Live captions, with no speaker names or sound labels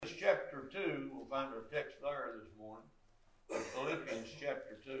find our text there this morning. Philippians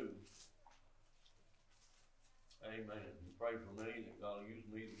chapter 2. Amen. You pray for me that God will use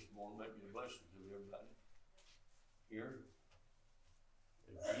me this morning, make me a blessing to everybody here.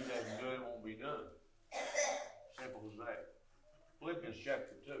 If He doesn't do it, it won't be done. Simple as that. Philippians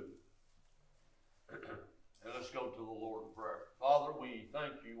chapter 2. And let's go to the Lord in prayer. Father, we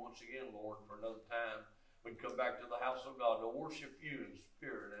thank you once again, Lord, for another time. We come back to the house of God to worship you in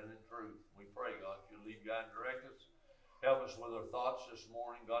spirit and in truth. We pray, God, you lead, guide, and direct us. Help us with our thoughts this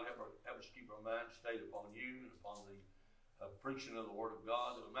morning. God, help us keep our minds stayed upon you and upon the preaching of the Word of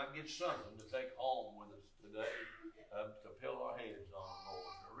God, that we might get something to take home with us today, to fill our heads on,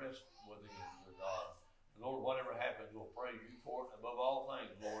 Lord, to rest within you, God. And Lord, whatever happens, we'll praise you for it. Above all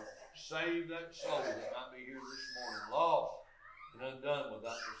things, Lord, save that soul that might be here this morning, lost and undone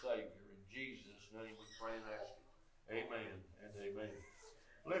without the Savior. In Jesus' name we pray and ask it. Amen and amen.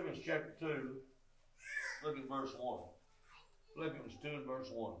 Philippians chapter 2, look at verse 1. Philippians 2 and verse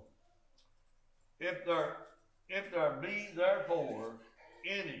 1. If there be therefore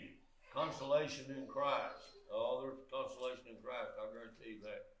any consolation in Christ, there's consolation in Christ, I guarantee you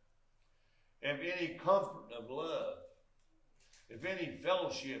that. If any comfort of love, if any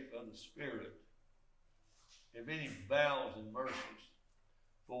fellowship of the Spirit, if any vows and mercies,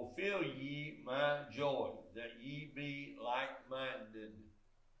 fulfill ye my joy, that ye be like-minded,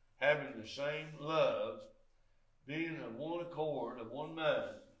 having the same love, being of one accord, of one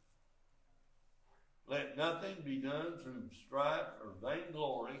mind. Let nothing be done through strife or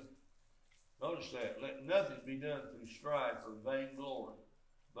vainglory. Notice that. Let nothing be done through strife or vainglory,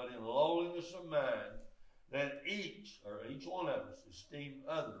 but in lowliness of mind, that each one of us esteem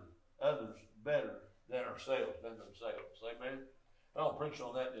others better than ourselves, than themselves. Amen? I'll preach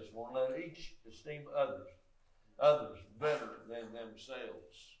on that this morning. Let each esteem others better than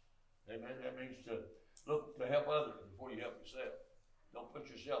themselves. Amen? That means to look to help others before you help yourself. Don't put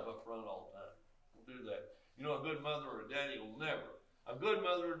yourself up front all the time. Don't do that. You know, a good mother or daddy will never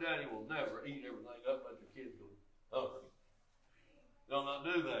eat everything up and let their kids go hungry. They'll not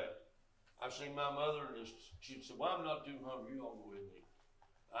do that. I've seen my mother, and she'd say, well, I'm not too hungry, you all go with me.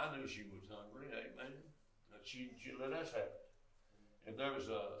 I knew she was hungry, amen. But she let us have it. If there was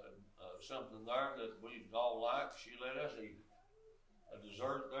something there that we all liked, she let us eat it. A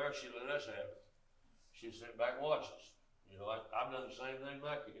dessert there, she let us have it. She'd sit back and watch us. You know, I've done the same thing with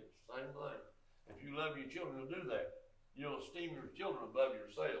my kids, same thing. If you love your children, you'll do that. You'll esteem your children above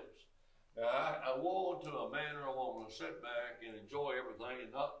yourselves. Now, I woe unto a man or a woman to sit back and enjoy everything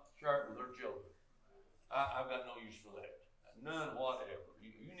and not share it with their children. I've got no use for that. None whatever.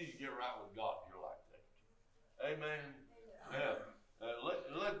 You need to get right with God if you're like that. Amen. Yeah. Let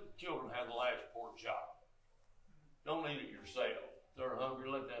the children have the last pork chop. Don't eat it yourself. If they're hungry,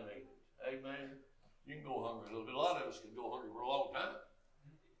 let them eat it. Amen. You can go hungry a little bit. A lot of us can go hungry for a long time.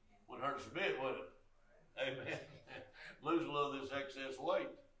 Wouldn't hurt us a bit, would it? Amen. Lose a little of this excess weight.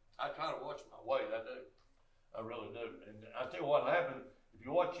 I try to watch my weight. I do. I really do. And I tell you what happened. If you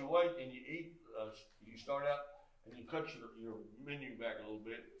watch your weight and you eat, you start out and you cut your menu back a little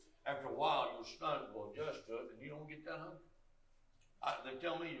bit. After a while, your stomach will adjust to it, and you don't get that hungry. They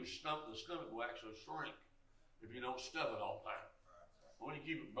tell me the stomach will actually shrink if you don't stuff it all the time. But when you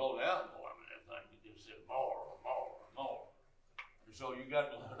keep it blowed out more, that thing, you just said more and more and more. And so you got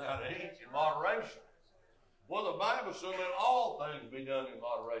to learn how to eat in moderation. Well, the Bible says let all things be done in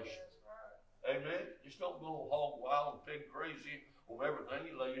moderation. Amen. Just don't go hog wild and pig crazy over everything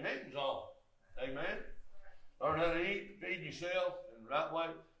you lay your hands on. Amen. Learn how to eat, feed yourself in the right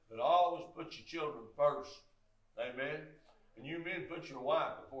way, but always put your children first. Amen. And you men put your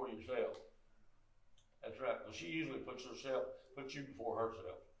wife before yourself. That's right. Well, she usually puts you before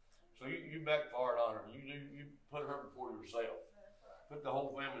herself. So you backfired on her. You put her before yourself. Put the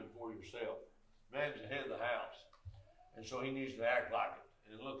whole family before yourself. Man's the head of the house. And so he needs to act like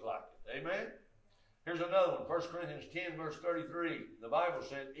it and look like it. Amen? Here's another one. 1 Corinthians 10, verse 33. The Bible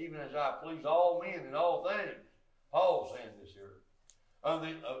said, even as I please all men in all things. Paul's saying this here. Of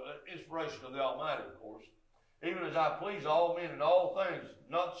the inspiration of the Almighty, of course. Even as I please all men in all things,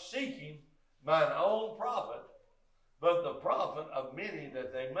 not seeking mine own profit, but the profit of many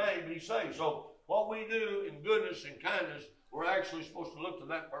that they may be saved. So what we do in goodness and kindness, we're actually supposed to look to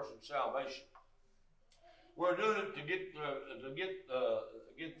that person's salvation. We're doing it to get their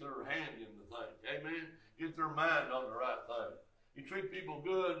hand in the thing. Amen? Get their mind on the right thing. You treat people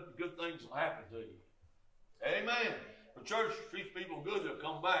good, good things will happen to you. Amen? The church treats people good, they'll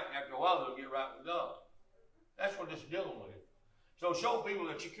come back. After a while, they'll get right with God. That's what it's dealing with. So show people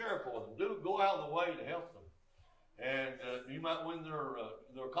that you care for them. Go out of the way to help them. And you might win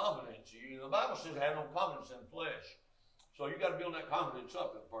their confidence. The Bible says have no confidence in the flesh. So you got to build that confidence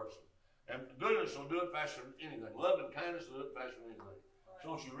up in a person. And goodness will do it faster than anything. Love and kindness will do it faster than anything.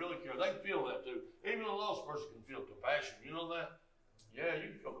 So don't you really care? They can feel that too. Even a lost person can feel compassion. You know that? Yeah,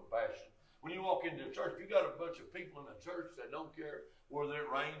 you can feel compassion. When you walk into a church, if you got a bunch of people in a church that don't care whether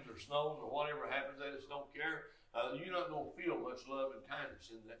it rains or snows or whatever happens, they just don't care, you're not going to feel much love and kindness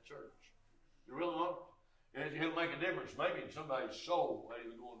in that church. You really won't. And it'll make a difference maybe in somebody's soul,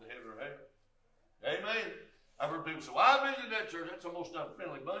 maybe going to heaven or hell. Amen. I've heard people say, well, I visited that church. That's the most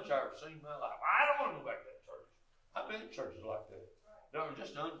unfriendly bunch I've ever seen in my life. I don't want to go back to that church. I've been in churches like that. They were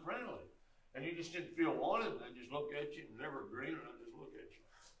just unfriendly. And you just didn't feel wanted. They just look at you and never agree, and they just look at you.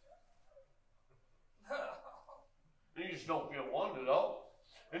 And you just don't feel wanted at all.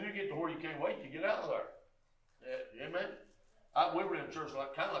 And you get to where you can't wait to get out of there. Amen. We were in a church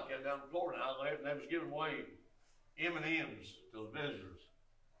kind of like that down in Florida, and I left, and they was giving away M&Ms to the visitors.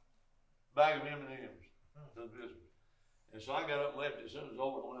 Bag of M&Ms to the visitors. And so I got up and left it. As soon as it was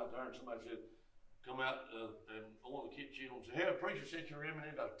over, I went out there, and somebody said, come out, and one of the kids and said, hey, the preacher sent your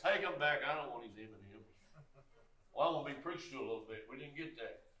M&Ms. I take them back. I don't want these M&Ms. Well, I want to be preached to a little bit. We didn't get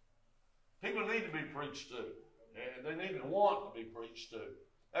that. People need to be preached to. And they need to want to be preached to.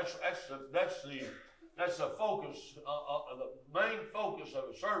 That's the focus. The main focus of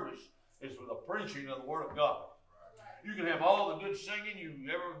a service is for the preaching of the Word of God. You can have all the good singing you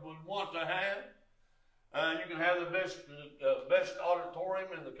ever would want to have. You can have the best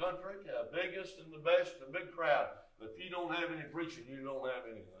auditorium in the country, biggest and the best, the big crowd. But if you don't have any preaching, you don't have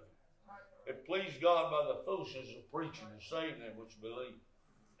anything. It pleased God by the foolishness of preaching and saving them which believe.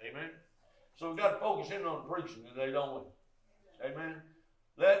 Amen. So we've got to focus in on preaching today, don't we? Amen.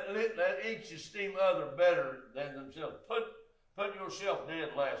 Let each esteem other better than themselves. Put yourself dead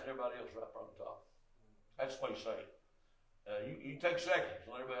last, everybody else right from the top. That's the way you say it. You take seconds,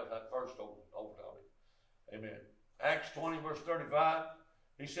 and everybody else that first over topic. Amen. Acts 20, verse 35.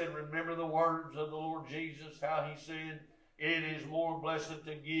 He said, remember the words of the Lord Jesus, how he said, it is more blessed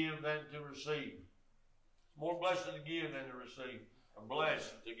to give than to receive. More blessed to give than to receive. Or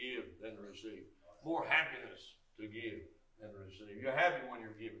blessed to give than to receive. More happiness to give than to receive. You're happy when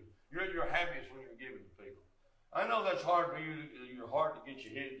you're giving. You're at your happiest when you're giving to people. I know that's hard for you. You're hard to get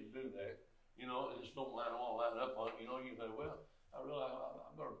your head to do that. You know, it just don't line up on it. You know, you say, well, I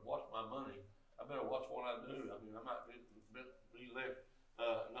better watch my money. I better watch what I do. I mean, I might be left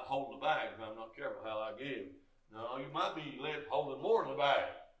not holding the bag if I'm not careful how I give. No, you might be left holding more in the bag.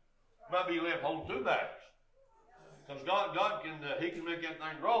 You might be left holding two bags. Because God can, He can make that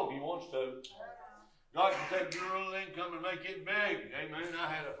thing grow if He wants to. God can take your little income and make it big. Amen. I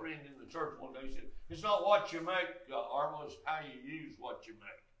had a friend in the church one day. He said, it's not what you make, Arville, it's how you use what you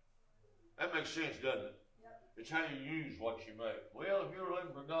make. That makes sense, doesn't it? Yep. It's how you use what you make. Well, if you're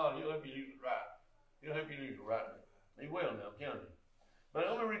living for God, He'll help you use it right. He'll help you use it right. He will now, can't He? But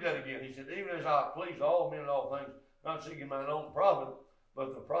let me read that again. He said, even as I please all men in all things, not seeking mine own profit,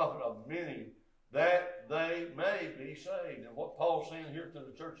 but the profit of many, that they may be saved. And what Paul's saying here to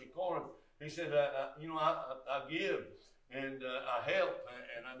the church at Corinth, he said, I give and I help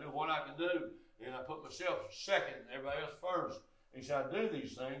and I do what I can do. And I put myself second and everybody else first. He said, I do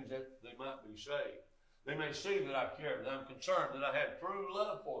these things that they might be saved. They may see that I care, that I'm concerned, that I have true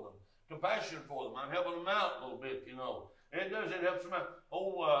love for them, compassion for them. I'm helping them out a little bit, you know. And it does, it helps them out.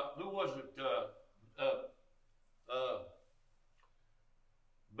 Who was it?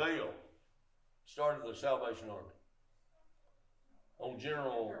 Baal started the Salvation Army. Old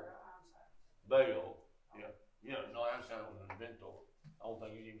General Baal. No, Einstein was an inventor. I don't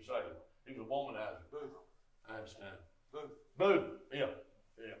think he's even saved. He was a womanizer. Booth. Einstein. Booth. Yeah.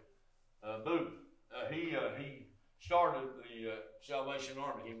 Booth. He started the Salvation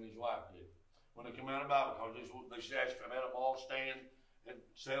Army, him and his wife did. When they come out of Bible college, they asked them to all stand and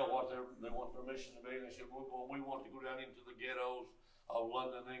sell what they want their mission to be. And they said, we want to go down into the ghettos of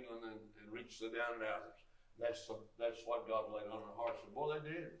London, England, and reach the down and outers. That's what God laid on their hearts. And boy, they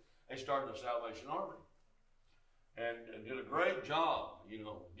did. They started the Salvation Army. And did a great job,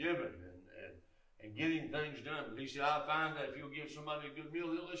 giving and getting things done. But he said, I find that if you'll give somebody a good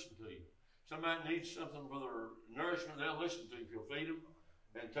meal, they'll listen to you. Somebody needs something for their nourishment, they'll listen to you. If you'll feed them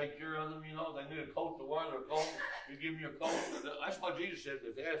and take care of them, they need a coat to wear their coat. You give them your coat. That's what Jesus said.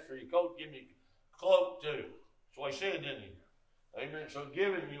 If they ask for your coat, give me a cloak too. That's what he said, didn't he? Amen. So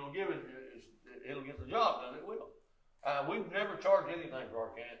giving, it'll get the job done. It will. We've never charged anything for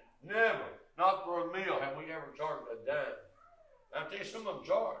our camp. Never. Not for a meal have we ever charged a dime. I tell you, some of them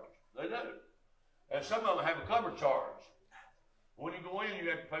charge. They do. And some of them have a cover charge. When you go in, you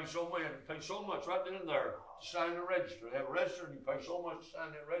have to pay so much right then and there to sign the register. They have a register and you pay so much to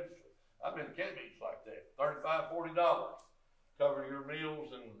sign that register. I've been to camp meetings like that. $35, $40. Cover your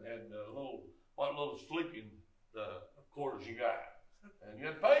meals and what little sleeping quarters you got. And you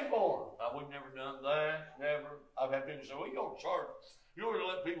have to pay for them. Now, we've never done that. Never. I've had people say, well, you don't charge. You ought to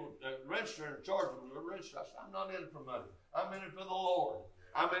let people register and charge them to register. I said, I'm not in it for money. I'm in it for the Lord.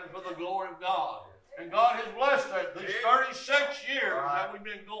 I'm in it for the glory of God. And God has blessed that. These 36 years that we've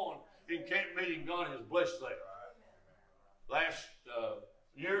been going in camp meeting, God has blessed that. Last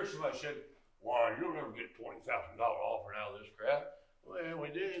year, somebody said, well, you'll never get $20,000 offering out of this crowd. Well, we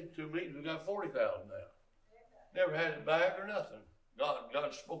did 2 meetings. We got $40,000 now. Never had it back or nothing.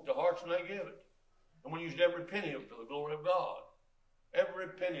 God spoke to hearts and they give it. And we used every penny of it for the glory of God. Every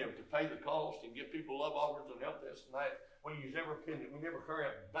penny of it to pay the cost and give people love offerings and help this and that. We used every penny. We never carry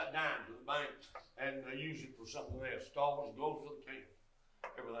a dime to the bank and use it for something else. It always goes for the camp.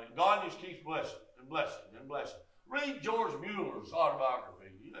 Everything. God just keeps blessing and blessing and blessing. Read George Mueller's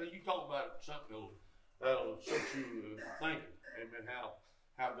autobiography. You talk about something that'll set you thinking. Amen.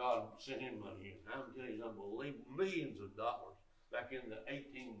 How God sent him money in. I'm telling you, it's unbelievable. Millions of dollars back in the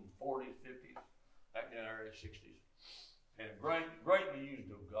 1840s, 50s, back in the early 60s. And greatly used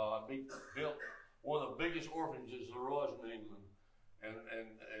of God. He built one of the biggest orphanages there was in England,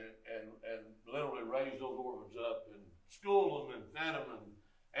 and literally raised those orphans up and schooled them and fed them and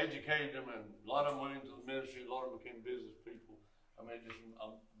educated them, and a lot of them went into the ministry. A lot of them became business people. I mean, just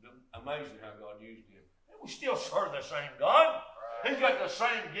amazing how God used him. And we still serve the same God. He's got the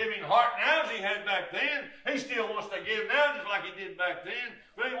same giving heart now as he had back then. He still wants to give now just like he did back then.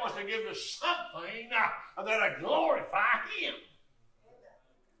 But he wants to give us something that'll glorify him.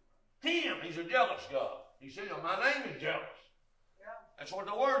 Him. He's a jealous God. He said, my name is jealous. That's what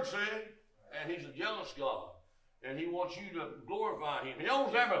the word said. And he's a jealous God. And he wants you to glorify him. He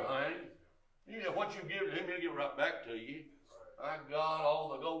owns everything. What you give to him, he'll give right back to you. My God, all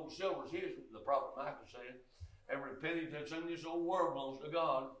the gold and silver is his, the prophet Micah said. Every penny that's in this old world belongs to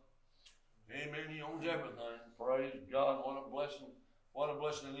God. Amen. He owns everything. Praise God. What a blessing. What a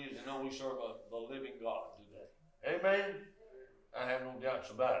blessing it is to know we serve the living God today. Amen. I have no doubts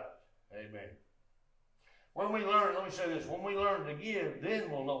about it. Amen. When we learn, let me say this, when we learn to give, then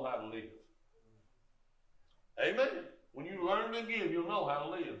we'll know how to live. Amen. When you learn to give, you'll know how to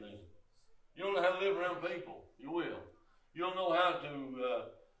live then. You'll know how to live around people. You will. You'll know how to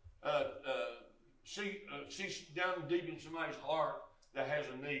see down deep in somebody's heart that has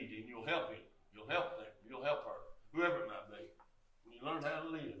a need, and you'll help him. You'll help them. You'll help her, whoever it might be. When you learn how to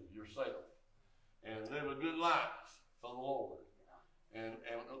live yourself and live a good life for the Lord, and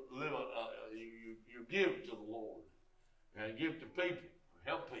live you give to the Lord, and give to people,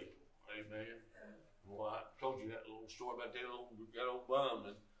 help people. Amen. Well, I told you that little story about that old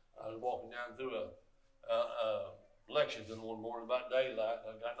bum, and I was walking down through Lexington one morning about daylight.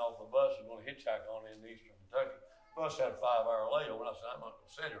 I got off the bus and going to hitchhike on in eastern Kentucky. The bus had a 5-hour layover, and I said, I'm not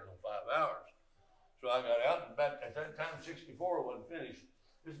going to sit here in 5 hours. So I got out, and at that time, 64 wasn't finished.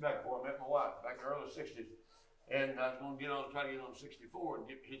 This is back before I met my wife, back in the early 60s. And I was going to try to get on 64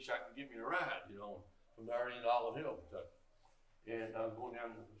 and hitchhike and give me a ride, from there into Olive Hill, Kentucky. And I was going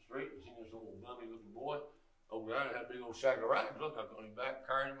down the street and seen this little bummy-looking boy over there and had a big old sack of rags. Look, I was going back,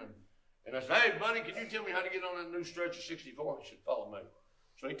 carrying him, and I said, hey, buddy, can you tell me how to get on that new stretch of 64? He said, follow me.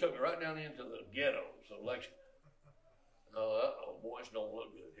 So he took me right down into the ghettos of Lexington. Oh, boy, this don't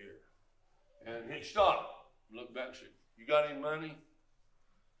look good here. And he stopped, looked back and said, you got any money?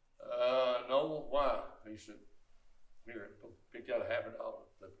 No, why? He said, here, picked out $50.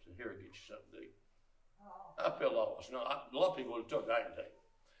 Said, here, get you something to eat. I felt lost. No, a lot of people would have took it. I didn't take it.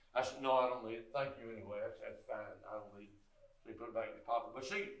 I said, no, I don't need it. Thank you anyway. That's fine. I don't need it. They put it back in your pocket. But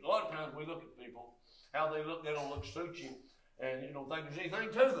see, a lot of times we look at people, how they look, they don't look suit you, and you don't think there's anything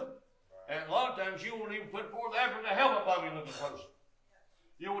to them. And a lot of times you won't even put forth the effort to help a bummy looking person.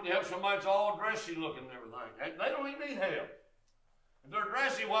 You want to help somebody that's all dressy looking and everything. And they don't even need help. If they're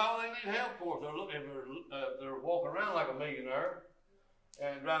dressy, why do they need help for? If they're walking around like a millionaire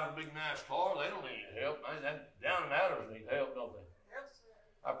and driving a big nice car, they don't need help. Down and outers need help, don't they?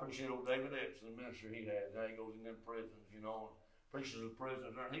 I appreciate old David Epps, the minister he has. Now he goes in them prisons, preaches to the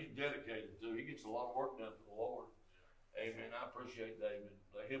prisoners, and he's dedicated to. He gets a lot of work done for the Lord. Amen. I appreciate David.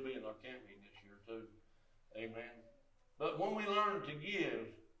 He'll be in our camp meeting this year too. Amen. But when we learn to give,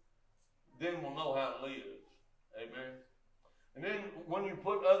 then we'll know how to live. Amen. And then when you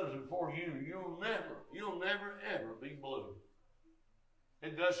put others before you, you'll never, ever be blue.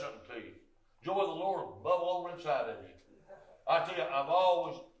 It does something to you. Joy of the Lord will bubble over inside of you. I tell you, I've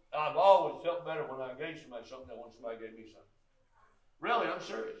always felt better when I gave somebody something than when somebody gave me something. Really, I'm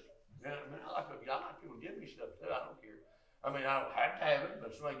serious. And I mean, I like people give me stuff too. I don't care. I mean, I don't have to have it, but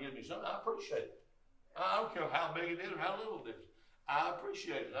if somebody gives me something, I appreciate it. I don't care how big it is or how little it is. I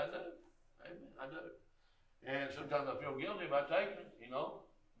appreciate it. I do. Amen. I do. And sometimes I feel guilty about taking it, you know.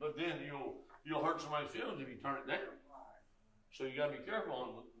 But then you'll hurt somebody's feelings if you turn it down. So you got to be careful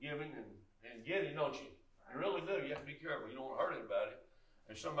on giving and getting, don't you? You really do. You have to be careful. You don't want to hurt anybody.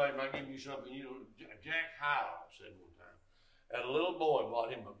 And somebody might give you something. You know, Jack Howell said one time that a little boy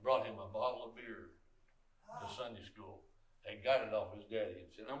brought him a bottle of beer to Sunday school. And got it off his daddy and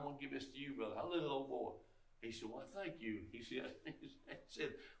said, I'm going to give this to you, brother. How little old boy. He said, well, thank you. He said,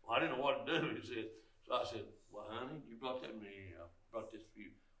 well, I didn't know what to do. He said, so I said, well, honey, you brought that to me. I brought this for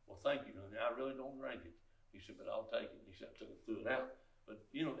you. Well, thank you, honey. I really don't drink it. He said, but I'll take it. He said, I threw it out. But,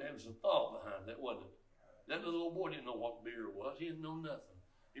 you know, there was a thought behind that, wasn't it? That little old boy didn't know what beer was. He didn't know nothing.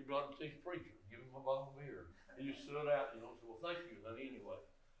 He brought it to his preacher, give him a bottle of beer. He just threw it out, you know. So, well, thank you, honey, anyway,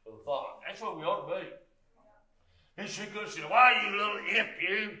 for the thought. That's what we ought to be. And she could have said, why you little imp,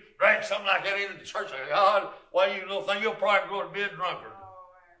 you drank something like that into the church of God? Why you little thing, you'll probably grow to be a drunkard.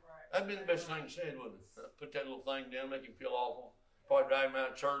 That'd be the best thing said, wouldn't it? Put that little thing down, make him feel awful. Probably drive him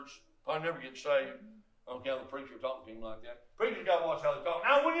out of church. Probably never get saved. I don't care how the preacher talking to him like that. Preachers got to watch how they talk.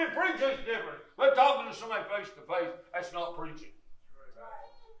 Now, when you preach, it's different. But talking to somebody face to face, that's not preaching.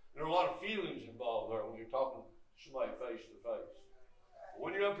 There are a lot of feelings involved there when you're talking to somebody face to face.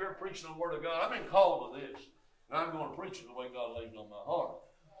 When you're up here preaching the Word of God, I've been called to this. And I'm going to preach it the way God lays it on my heart.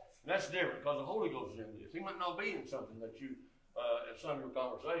 And that's different because the Holy Ghost is in this. He might not be in something that you, at some of your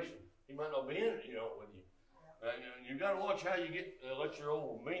conversation. He might not be in it, you know, with you. And you got to watch how you let your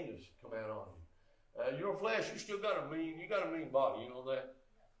old meanness come out on you. Your flesh, you got a mean body, you know that?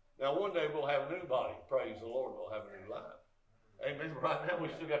 Now one day we'll have a new body. Praise the Lord, we'll have a new life. Amen. Right now we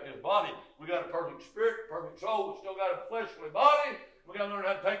still got this body. We got a perfect spirit, perfect soul. We still got a fleshly body. We got to learn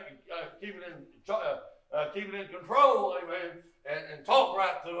how to keep it in control, amen, and talk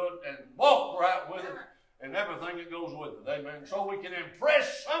right through it and walk right with it and everything that goes with it, amen. So we can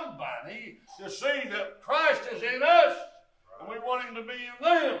impress somebody to see that Christ is in us and we want Him to be in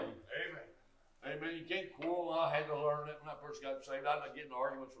them. Amen. Amen. You can't quarrel. I had to learn that when I first got saved. I didn't get in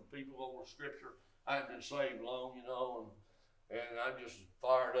arguments with people over Scripture. I hadn't been saved long, you know, and I just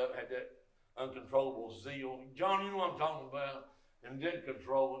fired up, had that uncontrollable zeal. John, you know what I'm talking about. And didn't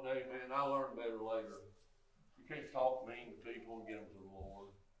control it, amen. I learned better later. You can't talk mean to people and get them to the Lord.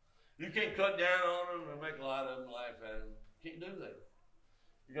 You can't cut down on them and make light of them and laugh at them. You can't do that.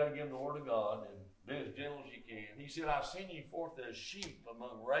 You got to give them the Word of God and be as gentle as you can. He said, I send you forth as sheep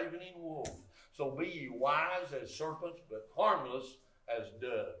among ravening wolves. So be ye wise as serpents, but harmless as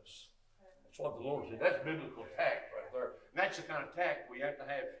doves. That's what the Lord said. That's biblical tact right there. And that's the kind of tact we have to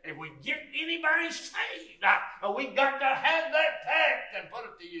have. If we get anybody saved, we got to have that tact and put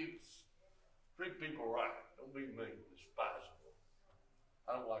it to use. Treat people right. Don't be mean, despisable.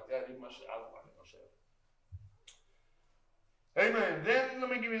 I don't like that even myself. I don't like it myself. Amen. Then let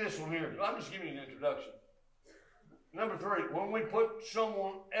me give you this one here. I'm just giving you an introduction. Number 3, when we put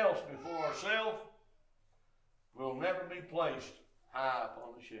someone else before ourselves, we'll never be placed high up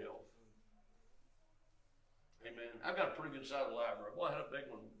on the shelf. Amen. I've got a pretty good sized library. Well, I had a big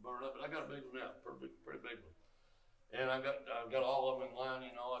one burned up, but I got a big one now, pretty big one. And I've got all of them in line.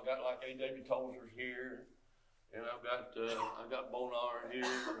 You know, I got like A. David Tozer's here, and I've got Bonar here,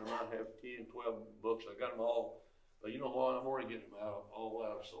 and I have 10, 12 books. I got them all. But you know what? I'm already getting them all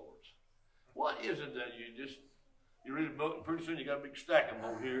out of sorts. What is it that you read a book, and pretty soon you got a big stack of them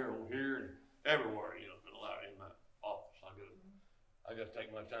over here, and everywhere. You know, in my office. I got to take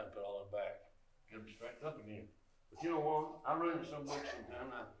my time to put all them back. Get them straightened up again. But you know what? I read some books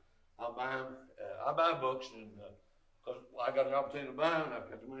sometimes. I'll buy them. I buy books, and because I got an opportunity to buy them, I've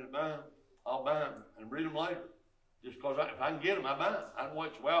got the money to buy them. I'll buy them and read them later. Just because if I can get them, I buy them. I don't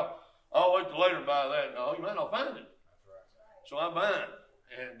wait. Well, I'll wait till later to buy that. No, you might not find it. So I buy them,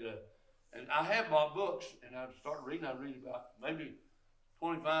 and I have bought books, and I start reading. I read about maybe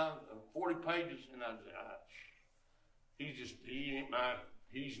 25 or 40 pages, and I say,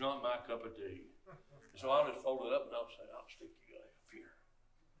 he's not my cup of tea. So I'll just fold it up and I'll say, I'll stick you up here.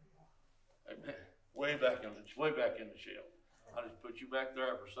 Amen. Way back in the shelf. I'll just put you back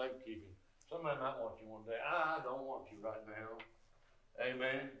there for safekeeping. Somebody might want you one day. I don't want you right now.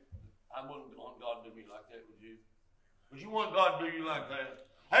 Amen. I wouldn't want God to do me like that, would you? Would you want God to do you like that?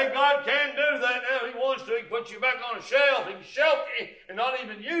 Hey, God can do that now. He wants to. He can put you back on a shelf. He can shelf you and not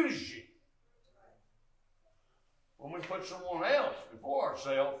even use you. When we put someone else before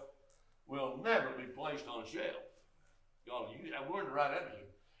ourselves, we'll never be placed on a shelf. God, we're in the right attitude.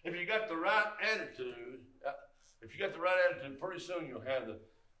 If you got the right attitude, pretty soon you'll have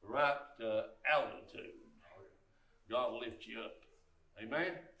the right altitude, God will lift you up.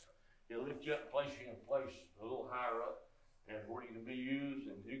 Amen? He'll lift you up and place you in a place a little higher up, and where you can be used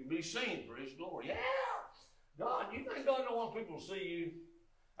and you can be seen for His glory. Yeah! God, you think God don't want people to see you?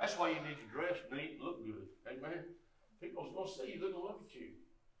 That's why you need to dress neat and look good. Amen? People's going to see you. They're going to look at you.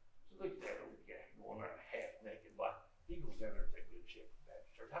 So look at that old guy going there half naked. Why? He goes down there and takes a good check from that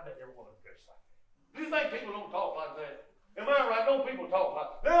church. I bet everyone will dress like that. Do you think people don't talk like that? Am I right? Don't people talk like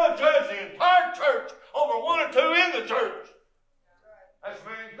that? They'll judge the entire church over one or two in the church. That's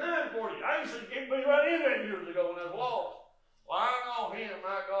man's done for you. I used to get me right in there years ago when I was lost. Well, I know him.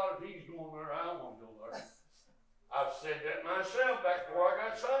 My God, if he's going there, I don't want to go there. I've said that myself back before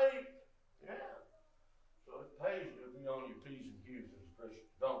I got saved. Yeah. So it pays to be on your P's and Q's as a Christian.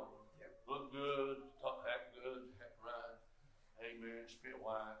 Don't look good, talk, act good, act right. Amen. Spit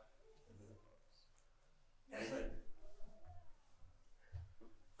white. Amen.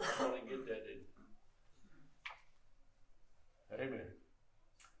 I didn't get that, did you? Amen.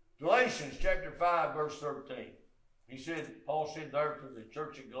 Galatians chapter 5, verse 13. He said, Paul said there to the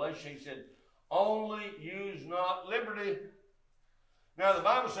church of Galatia, he said, only use not liberty. Now the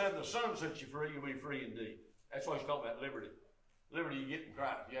Bible said the Son sets you free, you'll be free indeed. That's why he's talking about liberty. Liberty you get in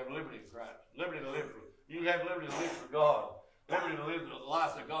Christ. You have liberty in Christ. Liberty to live for. You have liberty to live for God. Liberty to live the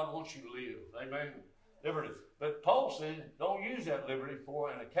life that God wants you to live. Amen. Liberty. But Paul said, don't use that liberty for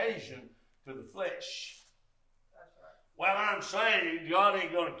an occasion to the flesh. Well, I'm saved. God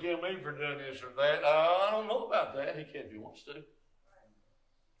ain't going to kill me for doing this or that. I don't know about that. He can if he wants to.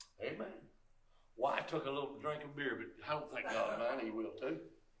 Amen. Well, I took a little drink of beer, but I don't think God mind. He will too.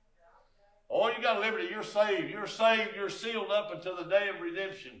 Oh, you got liberty. You're saved. You're saved. You're sealed up until the day of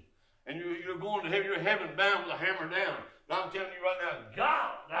redemption. And you're going to heaven. You're heaven bound with a hammer down. And I'm telling you right now,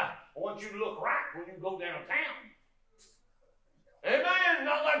 God, I want you to look right when you go downtown. Amen.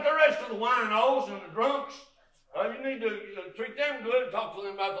 Not like the rest of the winos and the drunks. You need to treat them good and talk to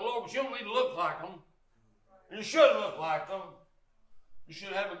them about the Lord, but you don't need to look like them. You should look like them. You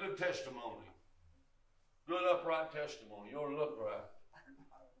should have a good testimony. Good, upright testimony. You ought to look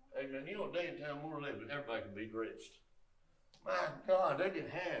right. Amen. You know, day and time we're living, everybody can be dressed. My God, they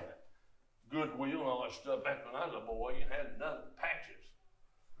didn't have Goodwill and all that stuff back when I was a boy. You had nothing, patches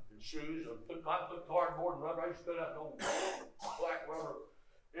and shoes. I put cardboard and rubber. I used to put out old black rubber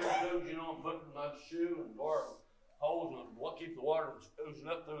shoes, you know, and put in my shoe and bar holes and keep the water oozing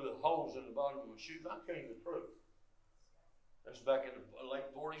up through the holes in the bottom of my shoes. I'm telling you the truth. That's back in the late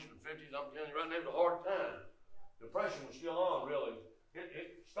 40s and 50s. I'm telling you right now, it was a hard time. Depression was still on, really.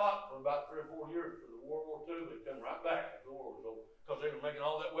 It stopped for about 3 or 4 years for the World War II, but it came right back after the war was over because they were making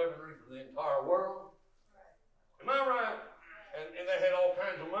all that weaponry for the entire world. Right. Am I right? And they had all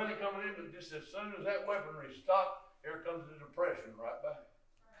kinds of money coming in, but just as soon as that weaponry stopped, here comes the depression right back.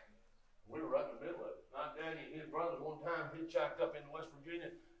 Right. We were right in the middle of it. My daddy and his brothers one time hitchhiked up into West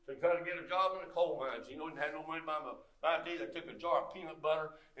Virginia to try to get a job in the coal mines. You know, didn't have no money to buy tea. They took a jar of peanut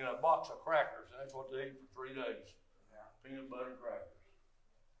butter and a box of crackers. And that's what they ate for 3 days. Yeah. Peanut butter and crackers.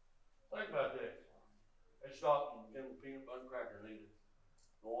 Think about that. They stopped and gave them peanut butter and cracker needed.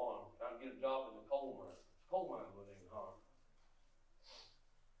 Go on, trying to get a job in the coal mine. Coal mine wasn't even hard.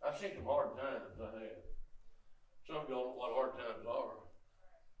 I've seen some hard times, I have. Some of y'all know what hard times are.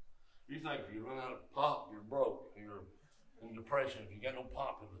 You think if you run out of pop, you're broke. You're in depression. You got no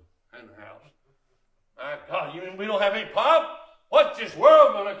pop in the house. My God, you mean we don't have any pop? What's this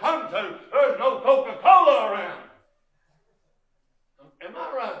world going to come to? There's no Coca-Cola around. Am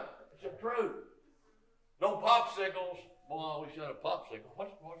I right? It's the truth. No popsicles. Boy, I wish I had a popsicle.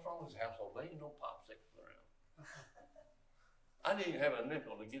 What's wrong with this household? There ain't no popsicles around. I didn't have a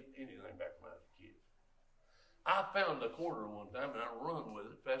nickel to get anything back when I was a kid. I found a quarter one time and I run with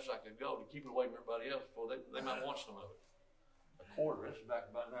it as fast as I could go to keep it away from everybody else before they might want some of it. A quarter, this is back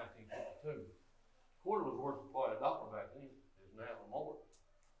about 1952. A quarter was worth probably $1 back then. It's now more.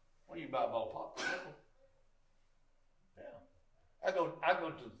 What do you buy a ball of pop? Yeah. I go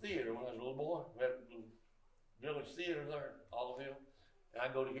to the theater when I was a little boy. We had a little village theater there, Olive Hill. And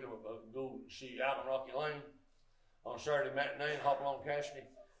I go see Out on Rocky Lane on Saturday matinee and hop along Cassidy.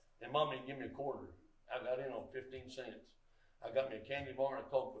 And Mommy would give me a quarter. I got in on 15 cents. I got me a candy bar and a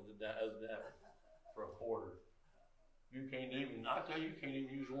Coke with the other day for a quarter. You can't even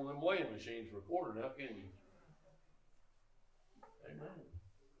use one of them weighing machines for a quarter now, can you? Amen.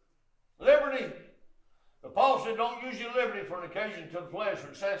 Liberty. But Paul said, don't use your liberty for an occasion to the flesh or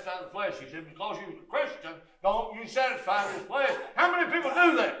to satisfy the flesh. He said, because you're a Christian, don't you satisfy the flesh. How many people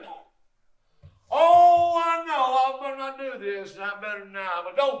do that? Oh, I know, I better not do this, and I better not.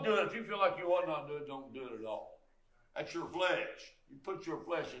 But don't do it. If you feel like you ought not do it, don't do it at all. That's your flesh. You put your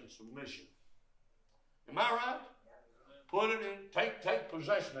flesh in submission. Am I right? Put it in, take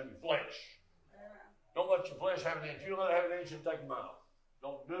possession of your flesh. Don't let your flesh have an inch. You don't let it have an inch and take them out.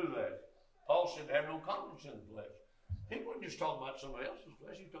 Don't do that. Paul said, have no confidence in the flesh. He wasn't just talking about somebody else's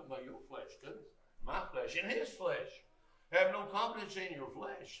flesh. He was talking about your flesh too. My flesh and his flesh. Have no confidence in your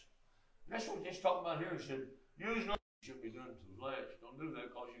flesh. And that's what he's talking about here. He said, use no you should be doing to the flesh. Don't do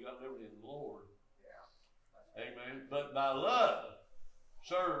that because you got liberty in the Lord. Yeah. Amen. But by love,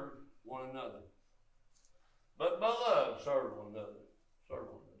 serve one another. But by love, serve one another.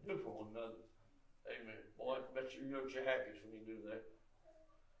 Serve one another. Do for one another. Amen. Boy, I bet you're at your happiest when you do that.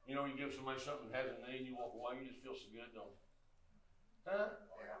 You know, you give somebody something that has a need, you walk away, you just feel so good, don't you? Huh?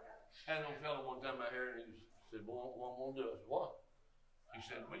 I had no fellow one time out here, and he said, boy, what am I going to do? I said, what? He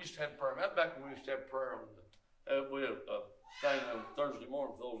said, we just had prayer. That's back when we used to have prayer on we had a thing on Thursday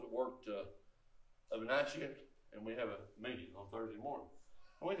morning for those that worked of a night shift, and we have a meeting on Thursday morning.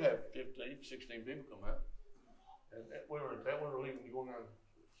 And we'd have 15, 16 people come out. And we were leaving to go down to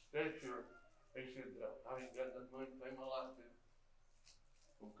State. He said, I ain't got enough money to pay my light bill.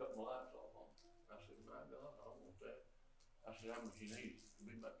 I'm going to cut my lights off on. I said, my God, I don't want that. I said, how much you need? It'll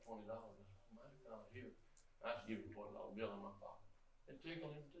be about $20. I said, my God, here. I said, give him $20 bill in my pocket. It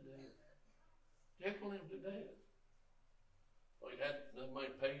tickled him to death. Tickled him to death. Well, he had enough money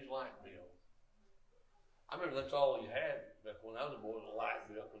to pay his light bill. I remember that's all he had back when I was a boy, was a light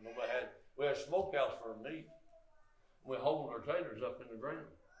bill, because nobody had. We had a smokehouse for meat. We holding our taters up in the ground.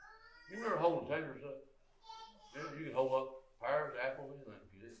 You remember holding taters up? Yeah, you could hold up pears, apples, anything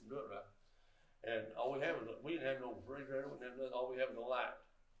if you didn't do it right. And all we had was, we didn't have no refrigerator, we didn't have nothing, all we had was a light.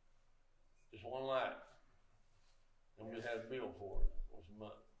 Just one light. And we had a bill for it once a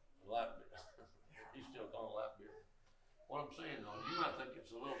month. A light bill. He's still calling it light bill. What I'm saying though, you might think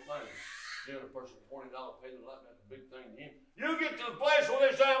it's a little thing. Giving a person $20 pay the light, that's a big thing to him. You get to the place where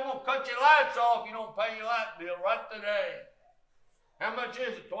they say, I'm going to cut your lights off, you don't pay your light bill right today. How much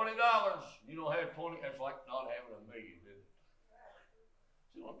is it? $20. You don't have 20, that's like not having $1 million, isn't it?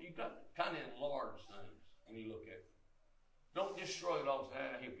 See, you got to kind of enlarge things when you look at it. Don't just shrug it off and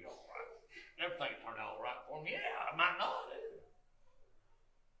say, he'll be all right. Everything turned out all right for him. Yeah, I might not, is it?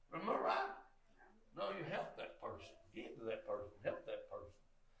 Remember, right? No, you help that person. Give to that person. Help that person.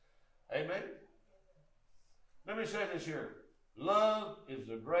 Amen? Let me say this here. Love is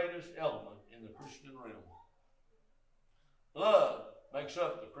the greatest element in the Christian realm. Love makes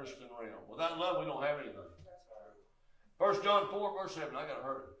up the Christian realm. Without love, we don't have anything. 1 John 4, verse 7. I got to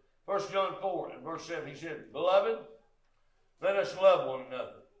hurry. 1 John 4 and verse 7, he said, Beloved, let us love one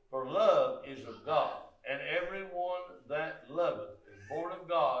another. For love is of God. And everyone that loveth is born of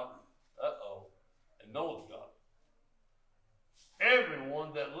God. And knoweth God.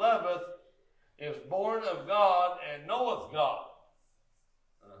 Everyone that loveth is born of God and knoweth God.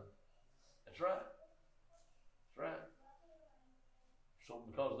 That's right. That's right. So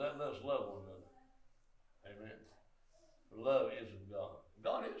because of that, let us love one another. Amen. For love is of God.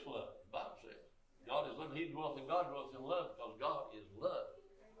 God is love. The Bible says. God is love. He dwelleth in God, dwelleth in love, because God is love.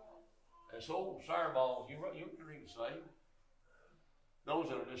 And so sour balls, you can even say, those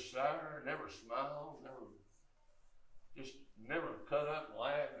that are just sour, never smile, never cut up and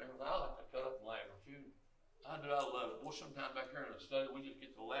laugh and everything. I like to cut up and laugh a few. I love it. Well, sometimes back here in the study, we just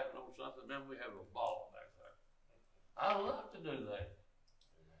get to laughing over something, then we have a ball back there. I love to do that.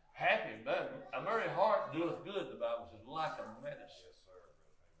 Happy and better. A merry heart doeth good, the Bible says, like a medicine. Yes, sir.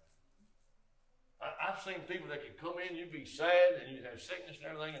 I've seen people that can come in, you'd be sad, and you'd have sickness and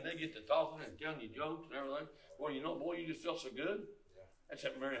everything, and they get to talking and telling you jokes and everything. Well, you know, boy, you just feel so good. Yeah. That's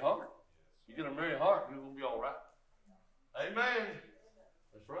that merry heart. You get a merry heart, you're going to be all right. Amen.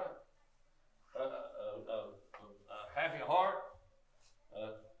 That's right. A happy heart,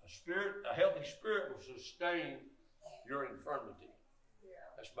 a healthy spirit will sustain your infirmity.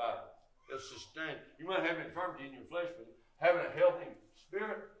 That's Bible. It'll sustain. You might have infirmity in your flesh, but having a healthy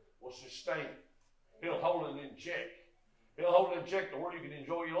spirit will sustain it. He'll hold it in check. He'll hold it in check to where you can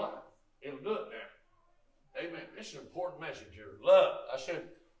enjoy your life. It'll do it now. Amen. This is an important message here. Love.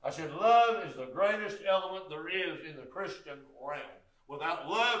 I said love is the greatest element there is in the Christian realm. Without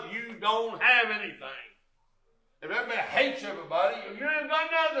love, you don't have anything. If everybody hates everybody, you ain't got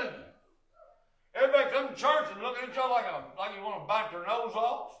nothing. Everybody come to church and look at each other like you want to bite their nose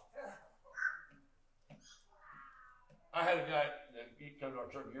off. I had a guy that he came to our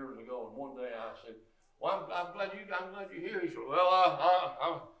church years ago, and one day I said, "Well, I'm glad you're here." He said, "Well,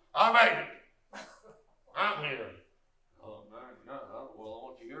 I made it. I'm here." Oh, no. Well, I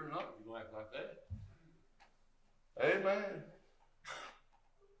want you here or not. You're going to act like that. Amen.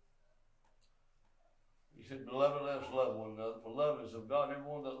 said, beloved, let us love one another, for love is of God, and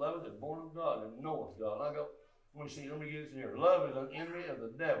everyone that loveth is born of God and knoweth God. And I go, let me get this in here. Love is an enemy of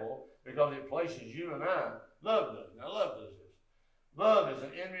the devil because it places you and I. Love does. Now, love does this. Love is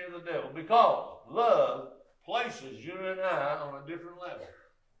an enemy of the devil because love places you and I on a different level.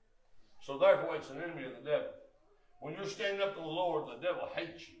 So therefore, it's an enemy of the devil. When you're standing up to the Lord, the devil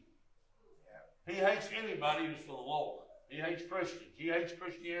hates you. He hates anybody who's for the Lord. He hates Christians. He hates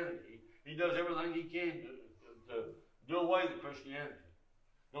Christianity. He does everything he can to do away with Christianity.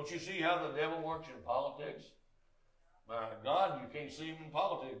 Don't you see how the devil works in politics? My God, you can't see him in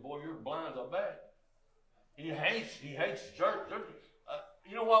politics. Boy, you're blind as a bat. He hates the church.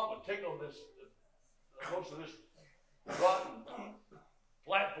 You know what would tickle this, most of this rotten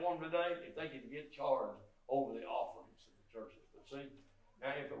platform today? If they could get charged over the offerings of the churches. But see,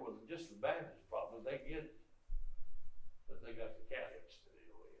 now if it was just the Baptist problem, they get it. But they got the Catholics to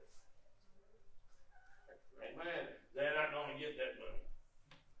deal with. Amen. They're not going to get that money.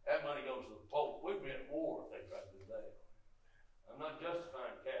 That money goes to the Pope. We'd be at war if they tried to do that. I'm not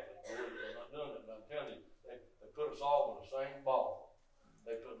justifying Catholic belief. I'm not doing it, but I'm telling you, they put us all in the same ball.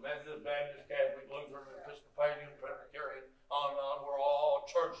 They put Methodist, Baptist, Catholic, Lutheran, Episcopalian, Presbyterian, on and on. We're all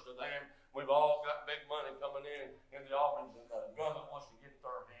church to them. We've all got big money coming in the offerings, and the government wants to get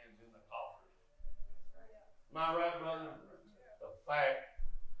their hands in the coffers. Am I right, brother? The fact.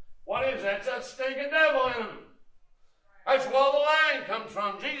 What is that? It's that stinking devil in them. That's where all the lying comes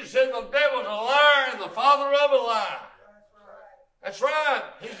from. Jesus said the devil's a liar and the father of a lie. That's right.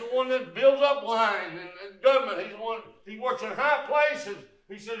 He's the one that builds up lying and government. He's the one, he works in high places.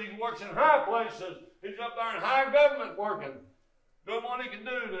 He said he works in high places. He's up there in high government working. Doing what he can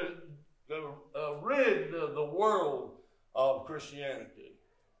do to rid the world of Christianity.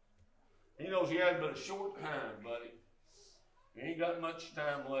 He knows he has but a short time, buddy. He ain't got much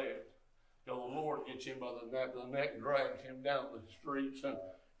time left. Till the Lord gets him by the nape of the neck and drags him down the streets and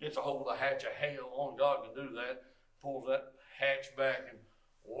gets a hold of the hatch of hell. Only God can do that. Pulls that hatch back and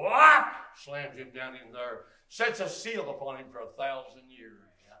whop, slams him down in there. Sets a seal upon him for 1,000 years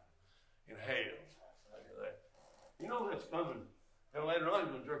in hell. Look at that. You know that's coming. And later on, he's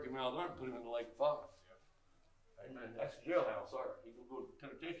going to jerk him out of there and put him in the lake of fire. Amen. That's the jailhouse, sir. He's going to go to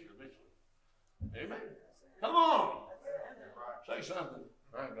penitentiary eventually. Amen. Come on. Say something.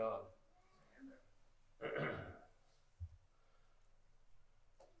 My God.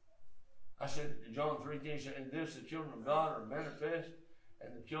 I said, John 3:10 said, and this the children of God are manifest,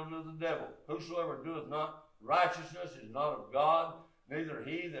 and the children of the devil. Whosoever doeth not righteousness is not of God, neither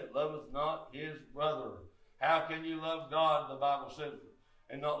he that loveth not his brother. How can you love God, the Bible says,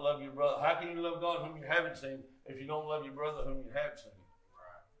 and not love your brother? How can you love God whom you haven't seen if you don't love your brother whom you have seen?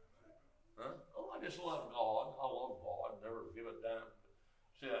 Huh? Oh, I just love God. I love God. Never give a damn.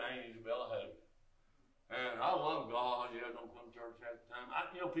 See, I ain't Isabella Hay. And I love God. Yeah, don't come to church half the time.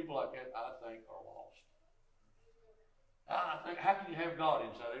 People like that, I think, are lost. I think, how can you have God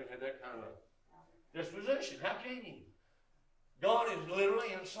inside you? Have that kind of disposition? How can you? God is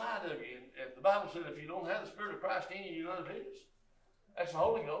literally inside of you. And the Bible says if you don't have the Spirit of Christ in you, you're none of His. That's the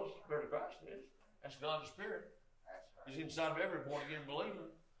Holy Ghost. The Spirit of Christ is. That's God's Spirit. He's inside of every born-again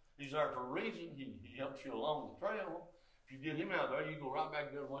believer. He's there for a reason. He helps you along the trail. If you get Him out there, you go right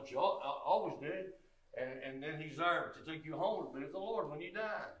back doing what you always did. And then He's there to take you home to be with the Lord when you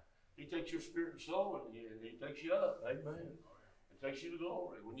die. He takes your spirit and soul and He takes you up. Amen. He takes you to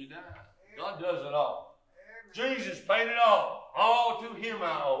glory when you die. God does it all. Jesus paid it all. All to Him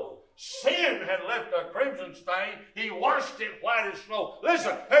I owe. Sin had left a crimson stain. He washed it white as snow.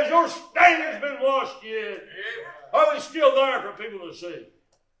 Listen, has your stain has been washed yet? Are they still there for people to see?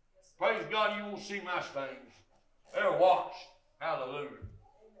 Praise God, you won't see my stains. They're washed. Hallelujah.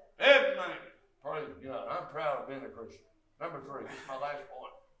 Amen. Praise God. I'm proud of being a Christian. Number 3, this is my last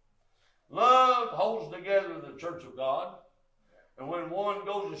point. Love holds together the church of God. And when one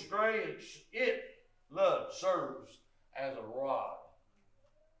goes astray, love serves as a rod.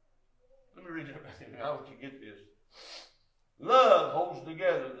 Let me read it back to you. I want you to get this. Love holds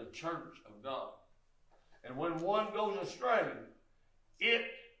together the church of God. And when one goes astray, it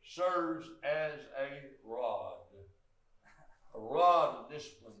serves as a rod. A rod of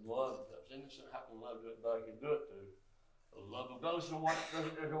discipline, love does. Innocent, how can love do it? But I can do it too. The love of God. Listen to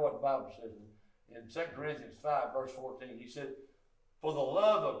what the Bible says in 2 Corinthians 5, verse 14. He said, for the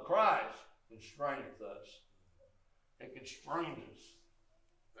love of Christ constraineth us. It constrains us.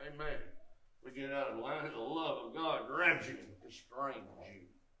 Amen. We get out of line. The love of God grabs you and constrains you.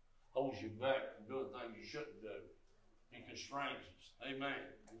 Holds you back from doing things you shouldn't do. He constrains us. Amen.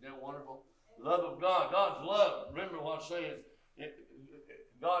 Isn't that wonderful? Love of God. God's love. Remember what I said.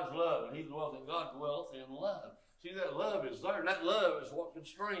 God's love, and he dwells in God, dwelleth in love. See, that love is there. That love is what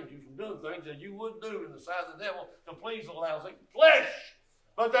constrains you from doing things that you would do in the sight of the devil to please the lousy flesh.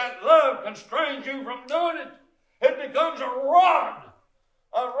 But that love constrains you from doing it. It becomes a rod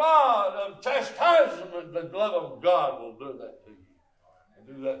of chastisement. The love of God will do that to you and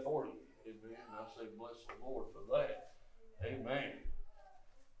do that for you. Amen. I say, bless the Lord for that. Amen.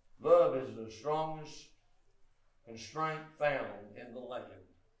 Love is the strongest constraint found in the land.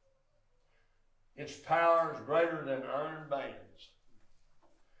 Its power is greater than iron bands.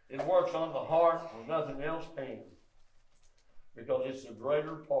 It works on the heart when nothing else can, because it's the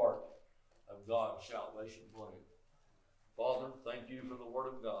greater part of God's salvation plan. Father, thank you for the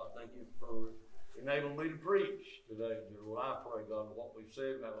Word of God. Thank you for enabling me to preach today, dear Lord. I pray, God, what we've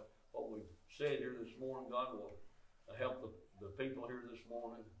said, what we've said here this morning, God, will help the people here this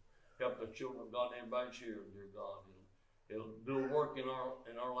morning, help the children of God and everybody here, dear God. It'll do a work in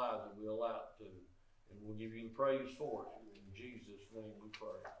our lives that we allow it to. And we'll give you the praise for it. In Jesus' name we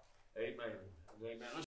pray. Amen. Amen.